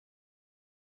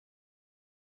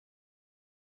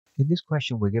In this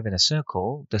question, we're given a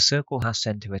circle. The circle has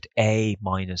center at a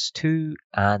minus 2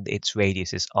 and its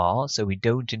radius is r, so we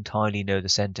don't entirely know the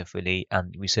center fully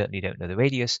and we certainly don't know the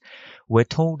radius. We're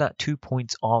told that 2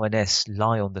 points r and s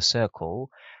lie on the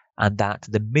circle and that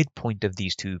the midpoint of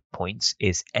these 2 points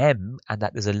is M, and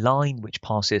that there's a line which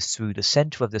passes through the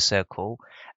center of the circle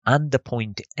and the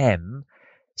point M,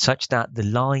 such that the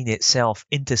line itself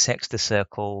intersects the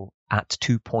circle at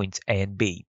 2 points A and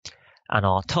B. And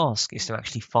our task is to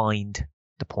actually find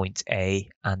the points A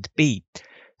and B.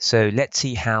 So let's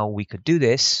see how we could do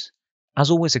this.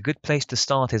 As always, a good place to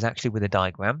start is actually with a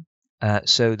diagram.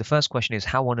 So the first question is,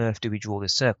 how on earth do we draw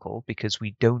this circle? Because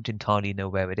we don't entirely know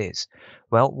where it is.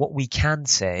 Well, what we can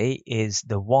say is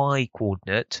the y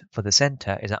coordinate for the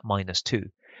center is at minus 2.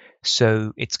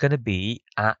 So it's going to be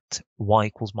at y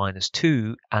equals minus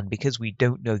 2, and because we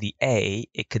don't know the a,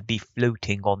 it could be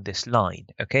floating on this line,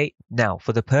 okay? Now,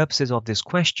 for the purposes of this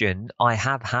question, I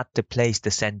have had to place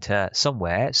the center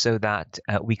somewhere so that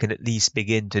we can at least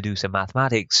begin to do some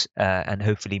mathematics and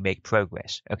hopefully make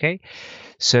progress, okay?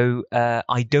 So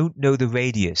I don't know the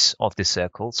radius of the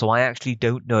circle, so I actually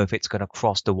don't know if it's going to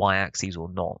cross the y-axis or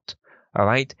not. All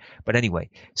right. But anyway,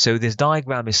 so this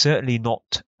diagram is certainly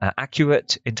not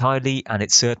accurate entirely, and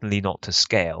it's certainly not to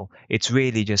scale. It's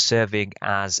really just serving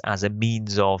as a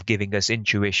means of giving us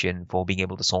intuition for being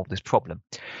able to solve this problem.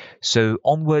 So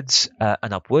onwards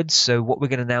and upwards. So what we're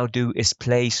going to now do is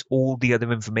place all the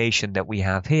other information that we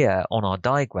have here on our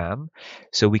diagram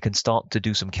so we can start to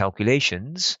do some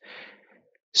calculations.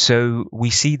 So we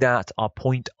see that our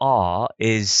point R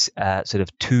is sort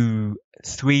of 2,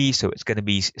 3, so it's going to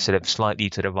be sort of slightly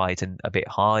to the right and a bit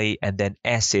high, and then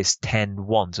S is 10,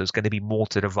 1, so it's going to be more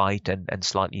to the right and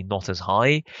slightly not as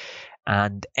high,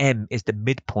 and M is the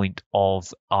midpoint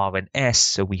of R and S,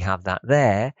 so we have that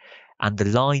there, and the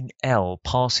line L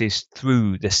passes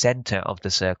through the center of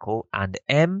the circle and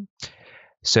M,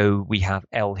 so we have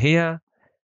L here.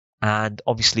 And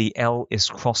obviously L is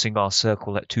crossing our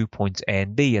circle at 2 points A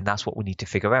and B, and that's what we need to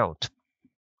figure out.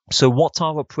 So what's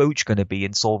our approach going to be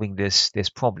in solving this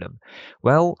problem?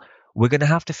 Well, we're going to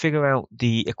have to figure out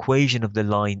the equation of the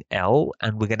line L,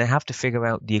 and we're going to have to figure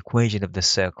out the equation of the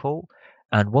circle.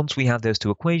 And once we have those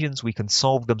two equations, we can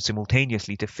solve them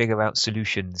simultaneously to figure out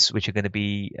solutions which are going to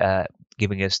be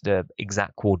giving us the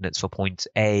exact coordinates for points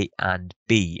A and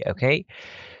B, okay?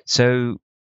 So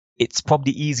it's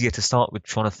probably easier to start with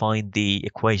trying to find the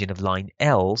equation of line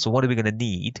L. So what are we going to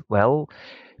need? Well,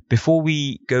 before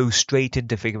we go straight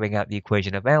into figuring out the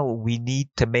equation of L, we need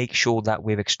to make sure that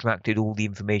we've extracted all the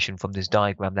information from this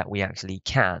diagram that we actually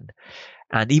can.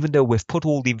 And even though we've put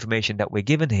all the information that we're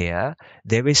given here,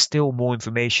 there is still more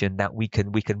information that we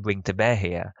can bring to bear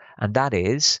here. And that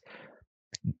is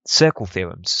circle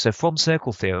theorems. So from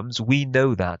circle theorems, we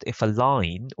know that if a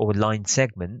line or a line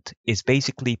segment is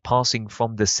basically passing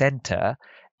from the center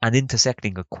and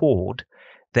intersecting a chord,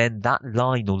 then that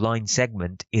line or line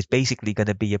segment is basically going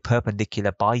to be a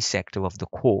perpendicular bisector of the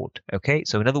chord. Okay,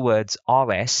 so in other words,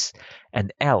 RS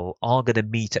and L are going to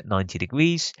meet at 90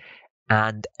 degrees,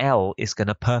 and L is going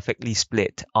to perfectly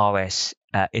split RS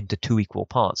into 2 equal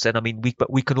parts. And I mean,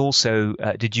 we can also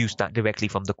deduce that directly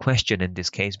from the question in this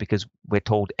case, because we're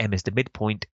told M is the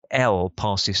midpoint. L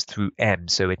passes through M,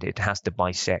 so it has to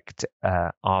bisect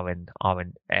R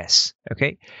and S.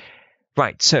 Okay,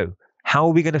 right. So how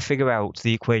are we going to figure out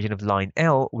the equation of line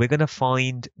L? We're going to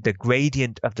find the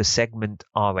gradient of the segment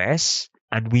RS.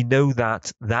 And we know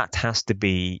that that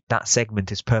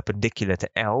segment is perpendicular to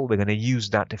L. We're going to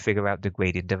use that to figure out the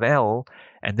gradient of L.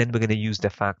 And then we're going to use the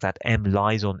fact that M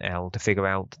lies on L to figure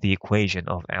out the equation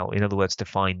of L. In other words, to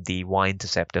find the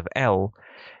y-intercept of L.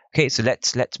 Okay, so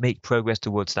let's make progress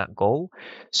towards that goal.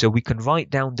 So we can write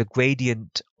down the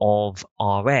gradient of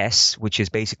RS, which is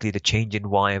basically the change in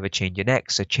y over change in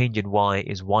x. So change in y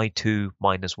is y2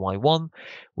 minus y1,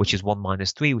 which is 1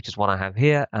 minus 3, which is what I have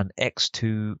here, and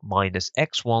x2 minus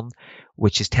x1,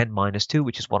 which is 10 minus 2,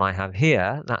 which is what I have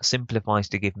here. That simplifies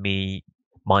to give me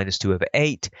minus 2 over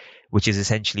 8, which is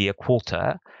essentially a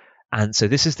quarter. And so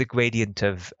this is the gradient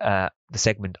of the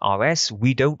segment RS.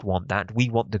 We don't want that. We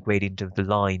want the gradient of the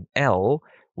line L,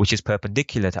 which is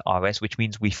perpendicular to RS, which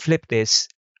means we flip this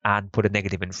and put a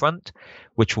negative in front,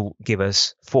 which will give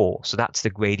us 4. So that's the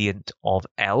gradient of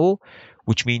L,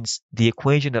 which means the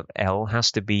equation of L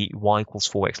has to be y equals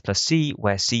 4x plus c,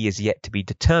 where c is yet to be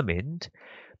determined.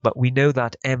 But we know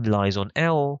that M lies on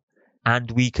L,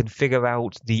 and we can figure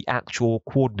out the actual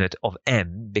coordinate of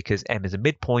M because M is a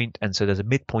midpoint, and so there's a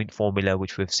midpoint formula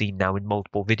which we've seen now in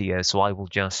multiple videos. So I will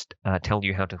just tell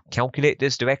you how to calculate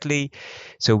this directly.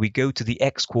 So we go to the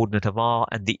x coordinate of R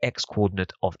and the x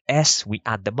coordinate of S. We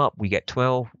add them up, we get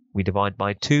 12. we divide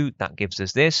by 2, that gives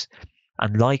us this.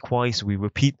 And likewise, we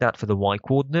repeat that for the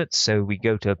y-coordinates. So we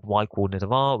go to y-coordinate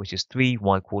of r, which is 3,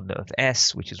 y-coordinate of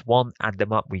s, which is 1, add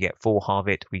them up, we get 4, halve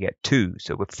it, we get 2.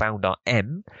 So we've found our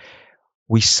m.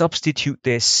 We substitute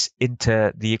this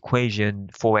into the equation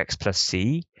 4x plus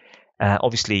c.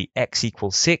 Obviously, x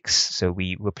equals 6, so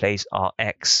we replace our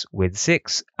x with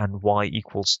 6, and y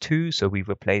equals 2, so we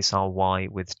replace our y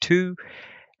with 2.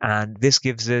 And this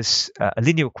gives us a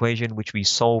linear equation which we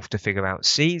solve to figure out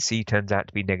c. C turns out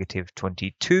to be negative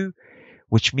 22,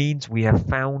 which means we have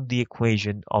found the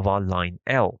equation of our line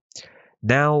L.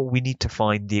 Now we need to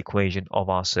find the equation of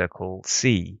our circle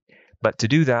C. But to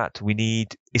do that, we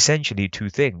need essentially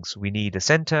two things. We need the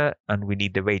center and we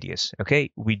need the radius. Okay,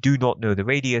 we do not know the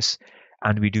radius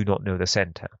and we do not know the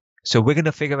center. So we're going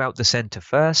to figure out the center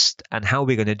first. And how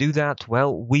we're going to do that?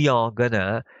 Well, we are going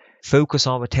to focus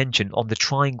our attention on the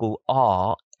triangle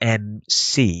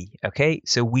RMC. Okay,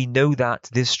 so we know that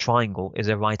this triangle is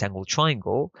a right angle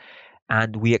triangle,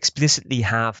 and we explicitly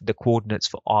have the coordinates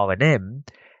for R and M,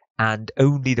 and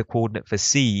only the coordinate for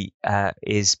C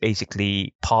is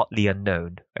basically partly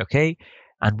unknown. Okay,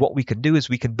 and what we can do is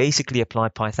we can basically apply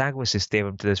Pythagoras'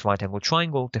 theorem to this right angle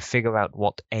triangle to figure out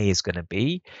what A is going to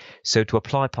be. So to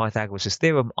apply Pythagoras'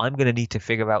 theorem, I'm going to need to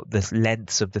figure out the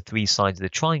lengths of the three sides of the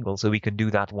triangle, so we can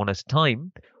do that one at a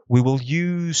time. We will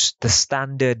use the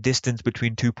standard distance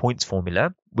between 2 points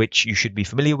formula, which you should be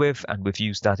familiar with, and we've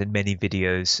used that in many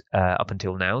videos up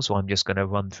until now, so I'm just going to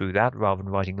run through that rather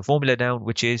than writing the formula down,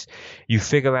 which is you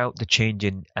figure out the change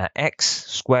in x,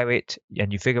 square it,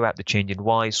 and you figure out the change in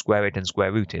y, square it, and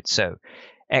square root it. So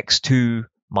x2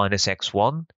 minus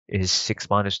x1 is 6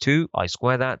 minus 2, I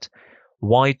square that.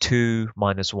 y2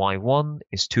 minus y1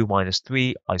 is 2 minus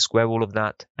 3, I square all of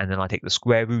that, and then I take the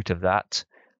square root of that,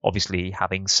 obviously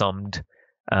having summed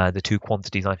the two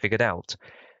quantities I figured out.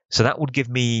 So that would give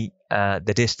me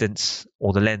the distance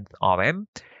or the length Rm.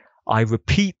 I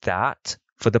repeat that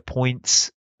for the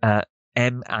points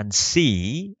M and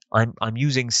C. I'm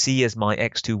using C as my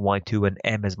x2, y2 and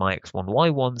M as my x1,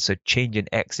 y1. So change in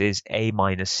x is a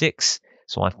minus 6.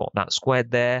 So I've got that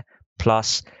squared there,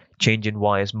 plus change in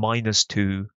y is minus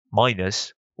 2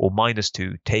 minus, or minus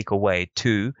 2 take away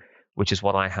 2, which is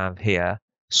what I have here,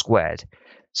 squared.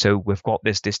 So we've got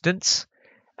this distance,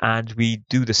 and we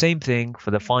do the same thing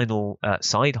for the final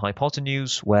side,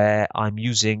 hypotenuse, where I'm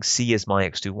using C as my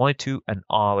x2, y2 and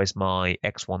R as my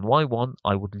x1, y1.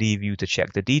 I would leave you to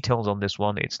check the details on this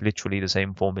one. It's literally the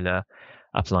same formula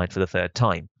applied for the third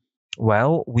time.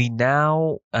 Well, we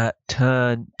now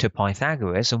turn to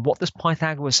Pythagoras, and what does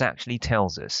Pythagoras actually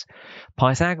tells us?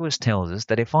 Pythagoras tells us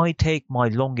that if I take my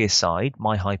longest side,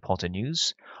 my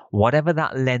hypotenuse, whatever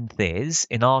that length is,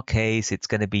 in our case, it's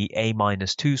going to be a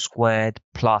minus 2 squared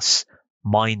plus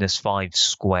minus 5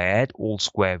 squared, all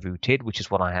square rooted, which is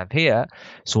what I have here.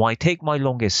 So I take my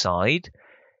longest side,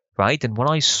 right? And when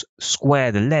I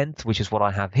square the length, which is what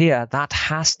I have here, that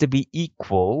has to be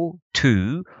equal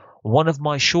to one of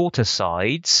my shorter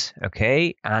sides,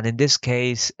 okay? And in this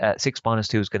case, 6 minus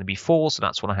 2 is going to be 4, so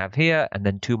that's what I have here. And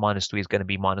then 2 minus 3 is going to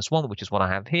be minus 1, which is what I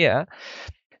have here.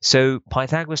 So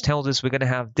Pythagoras tells us we're going to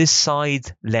have this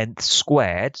side length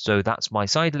squared. So that's my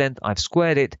side length. I've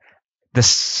squared it. The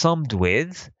summed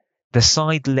with the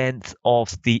side length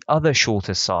of the other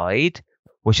shorter side,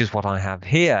 which is what I have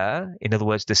here. In other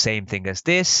words, the same thing as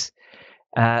this,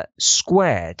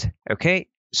 squared, okay?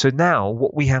 So now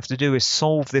what we have to do is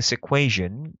solve this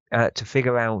equation to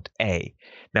figure out A.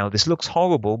 Now this looks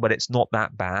horrible, but it's not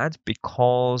that bad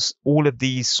because all of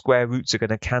these square roots are going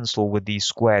to cancel with these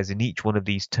squares in each one of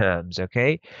these terms,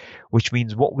 okay? Which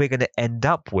means what we're going to end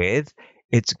up with,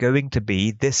 it's going to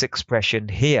be this expression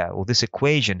here, or this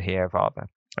equation here rather.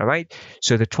 All right,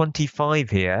 so the 25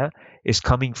 here is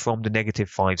coming from the negative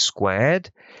 5 squared.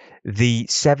 The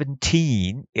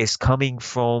 17 is coming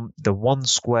from the 1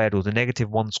 squared, or the negative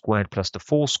 1 squared plus the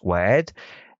 4 squared.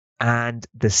 And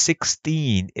the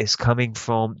 16 is coming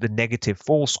from the negative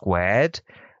 4 squared.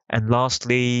 And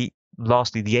lastly,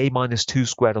 the a minus 2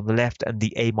 squared on the left and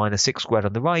the a minus 6 squared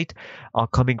on the right are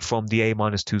coming from the a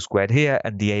minus 2 squared here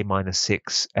and the a minus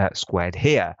 6 squared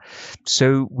here.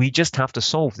 So we just have to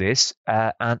solve this,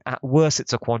 and at worst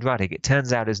it's a quadratic. It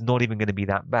turns out it's not even going to be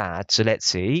that bad. So let's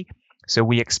see. So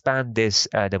we expand this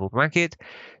double bracket,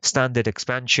 standard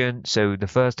expansion. So the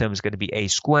first term is going to be a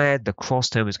squared. The cross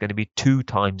term is going to be 2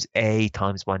 times a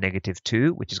times by negative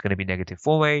 2, which is going to be negative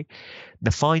 4a.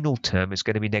 The final term is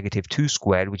going to be negative 2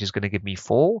 squared, which is going to give me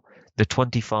 4. The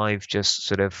 25 just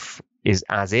sort of is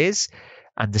as is.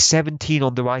 And the 17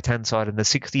 on the right-hand side and the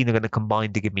 16 are going to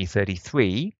combine to give me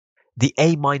 33. The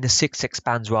a minus 6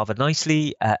 expands rather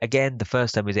nicely. Again, the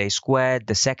first term is a squared.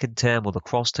 The second term, or the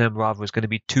cross term rather, is going to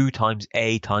be 2 times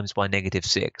a times by negative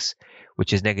 6,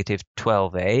 which is negative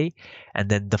 12a. And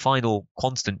then the final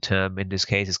constant term in this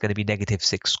case is going to be negative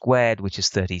 6 squared, which is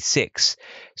 36.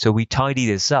 So we tidy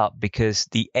this up because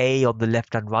the a on the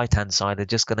left and right hand side are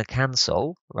just going to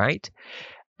cancel, right?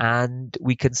 And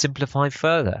we can simplify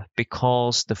further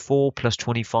because the 4 plus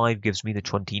 25 gives me the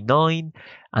 29,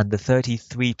 and the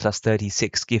 33 plus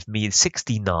 36 give me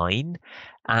 69,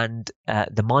 and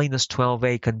the minus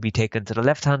 12a can be taken to the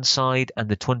left-hand side, and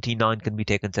the 29 can be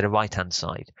taken to the right-hand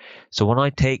side. So when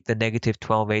I take the negative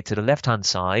 12a to the left-hand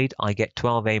side, I get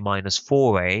 12a minus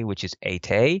 4a, which is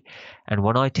 8a, and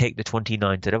when I take the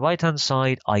 29 to the right-hand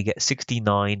side, I get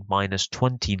 69 minus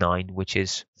 29, which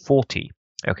is 40.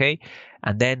 Okay,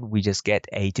 and then we just get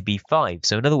a to be 5.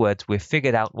 So in other words, we've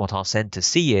figured out what our center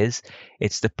C is.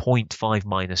 It's the 0.5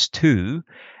 minus 2.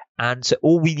 And so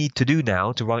all we need to do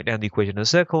now to write down the equation of the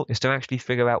circle is to actually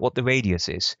figure out what the radius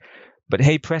is. But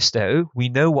hey presto, we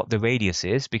know what the radius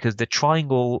is because the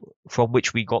triangle from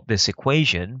which we got this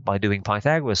equation by doing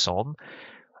Pythagoras on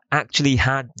actually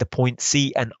had the point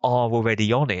C and R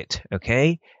already on it,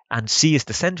 okay? And C is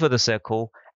the center of the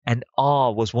circle, and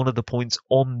R was one of the points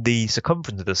on the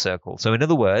circumference of the circle. So in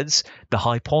other words, the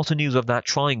hypotenuse of that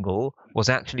triangle was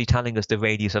actually telling us the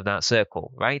radius of that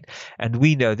circle, right? And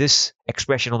we know this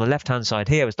expression on the left-hand side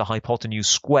here is the hypotenuse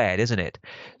squared, isn't it?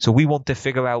 So we want to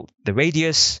figure out the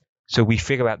radius. So we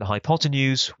figure out the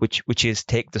hypotenuse, which is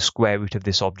take the square root of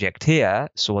this object here.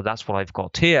 So that's what I've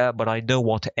got here, but I know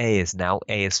what a is now.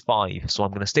 A is 5. So I'm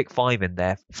going to stick 5 in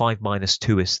there. 5 minus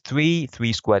 2 is 3.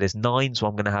 3 squared is 9. So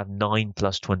I'm going to have 9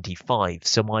 plus 25.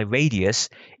 So my radius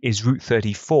is root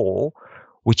 34,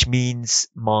 which means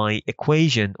my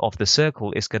equation of the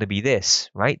circle is going to be this,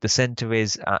 right? The center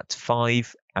is at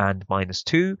 5 and minus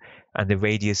 2, and the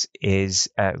radius is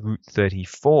root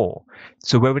 34.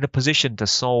 So we're in a position to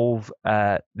solve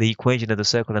the equation of the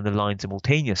circle and the line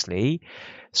simultaneously.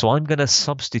 So I'm going to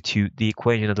substitute the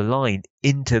equation of the line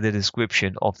into the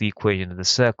description of the equation of the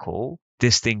circle.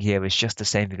 This thing here is just the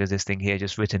same because this thing here is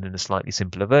just written in a slightly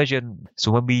simpler version.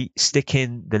 So when we stick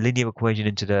in the linear equation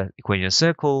into the equation of the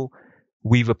circle,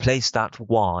 we replace that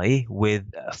y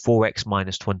with 4x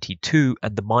minus 22,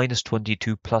 and the minus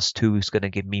 22 plus 2 is going to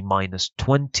give me minus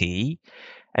 20.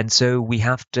 And so we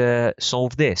have to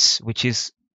solve this, which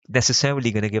is necessarily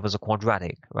going to give us a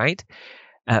quadratic, right?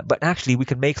 But actually, we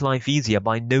can make life easier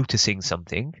by noticing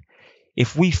something.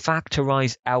 If we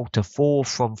factorize out a 4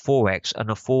 from 4x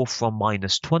and a 4 from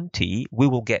minus 20, we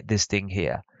will get this thing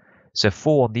here. So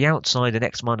 4 on the outside and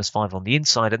x minus 5 on the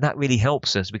inside, and that really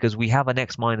helps us because we have an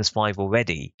x minus 5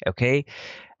 already, okay?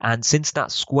 And since that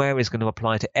square is going to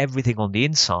apply to everything on the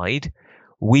inside,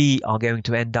 we are going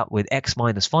to end up with x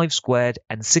minus 5 squared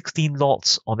and 16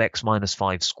 lots of x minus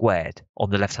 5 squared on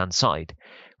the left-hand side,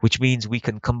 which means we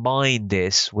can combine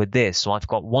this with this. So I've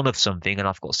got 1 of something and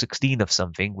I've got 16 of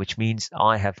something, which means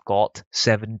I have got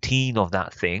 17 of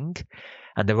that thing,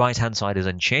 and the right-hand side is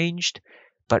unchanged.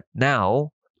 But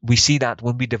now we see that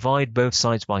when we divide both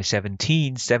sides by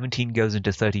 17, 17 goes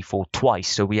into 34 twice.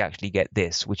 So we actually get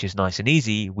this, which is nice and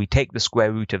easy. We take the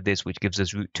square root of this, which gives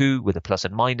us root 2 with a plus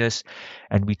and minus,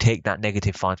 and we take that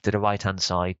negative 5 to the right-hand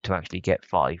side to actually get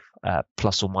 5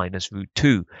 plus or minus root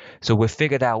 2. So we've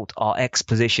figured out our x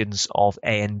positions of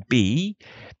a and b.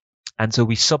 And so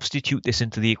we substitute this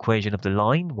into the equation of the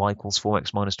line, y equals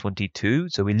 4x minus 22.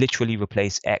 So we literally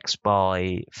replace x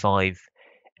by 5x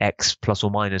plus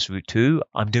or minus root 2.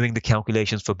 I'm doing the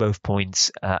calculations for both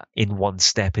points in one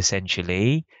step,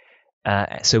 essentially.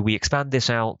 So we expand this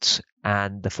out,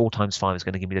 and the 4 times 5 is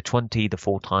going to give me the 20. The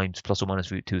 4 times plus or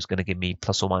minus root 2 is going to give me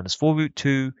plus or minus 4 root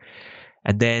 2.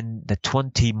 And then the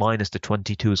 20 minus the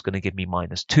 22 is going to give me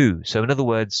minus 2. So in other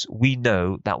words, we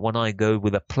know that when I go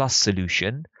with a plus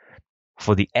solution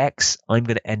for the x, I'm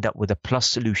going to end up with a plus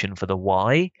solution for the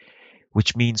y,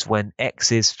 which means when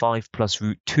x is 5 plus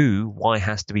root 2, y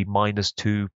has to be minus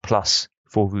 2 plus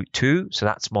 4 root 2. So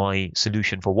that's my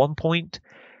solution for one point.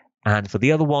 And for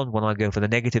the other one, when I go for the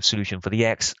negative solution for the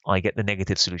x, I get the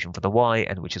negative solution for the y,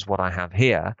 and which is what I have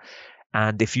here.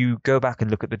 And if you go back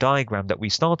and look at the diagram that we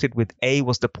started with, A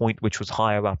was the point which was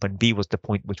higher up and B was the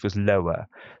point which was lower.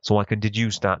 So I can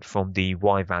deduce that from the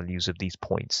y values of these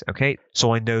points, okay?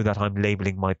 So I know that I'm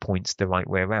labeling my points the right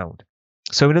way around.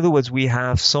 So in other words, we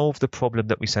have solved the problem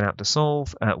that we set out to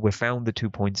solve. We've found the 2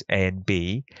 points A and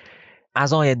B.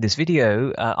 As I end this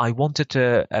video, I wanted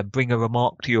to bring a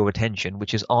remark to your attention,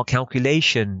 which is our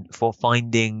calculation for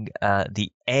finding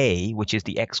the A, which is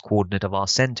the x-coordinate of our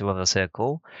center of a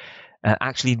circle.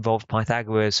 actually involved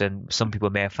Pythagoras, and some people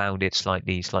may have found it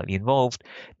slightly involved.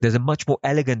 There's a much more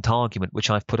elegant argument which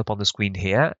I've put up on the screen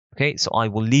here. Okay, so I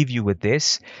will leave you with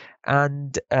this,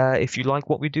 and if you like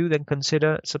what we do, then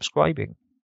consider subscribing.